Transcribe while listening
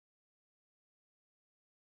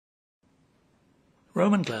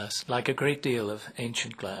Roman glass, like a great deal of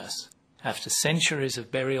ancient glass, after centuries of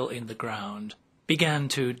burial in the ground, began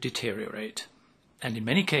to deteriorate. And in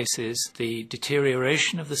many cases, the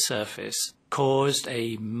deterioration of the surface caused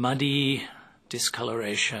a muddy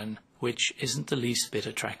discoloration, which isn't the least bit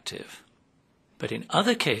attractive. But in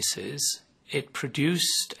other cases, it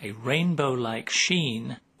produced a rainbow-like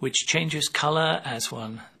sheen, which changes color as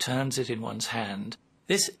one turns it in one's hand.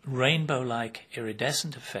 This rainbow-like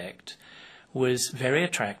iridescent effect was very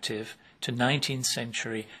attractive to 19th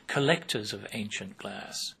century collectors of ancient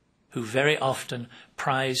glass, who very often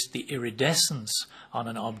prized the iridescence on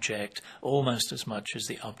an object almost as much as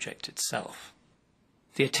the object itself.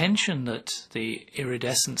 The attention that the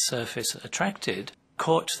iridescent surface attracted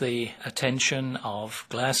caught the attention of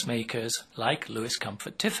glassmakers like Louis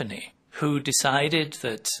Comfort Tiffany, who decided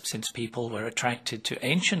that since people were attracted to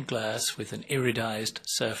ancient glass with an iridized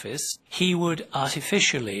surface, he would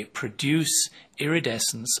artificially produce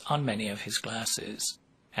iridescence on many of his glasses.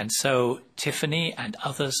 And so Tiffany and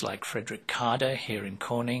others like Frederick Carder here in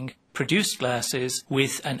Corning produced glasses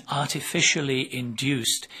with an artificially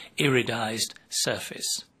induced iridized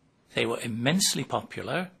surface. They were immensely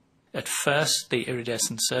popular. At first, the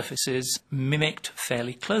iridescent surfaces mimicked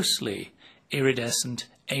fairly closely iridescent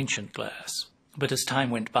ancient glass. But as time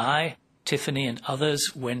went by, Tiffany and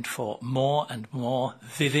others went for more and more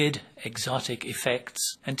vivid, exotic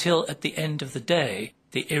effects until at the end of the day,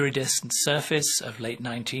 the iridescent surface of late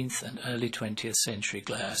 19th and early 20th century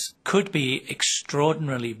glass could be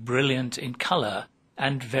extraordinarily brilliant in color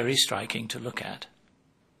and very striking to look at.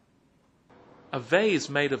 A vase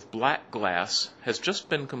made of black glass has just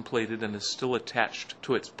been completed and is still attached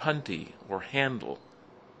to its puntee or handle.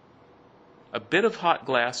 A bit of hot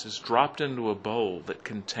glass is dropped into a bowl that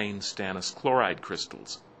contains stannous chloride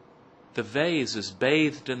crystals. The vase is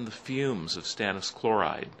bathed in the fumes of stannous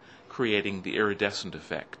chloride, creating the iridescent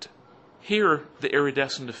effect. Here, the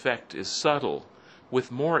iridescent effect is subtle.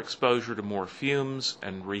 With more exposure to more fumes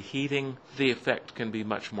and reheating, the effect can be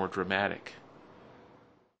much more dramatic.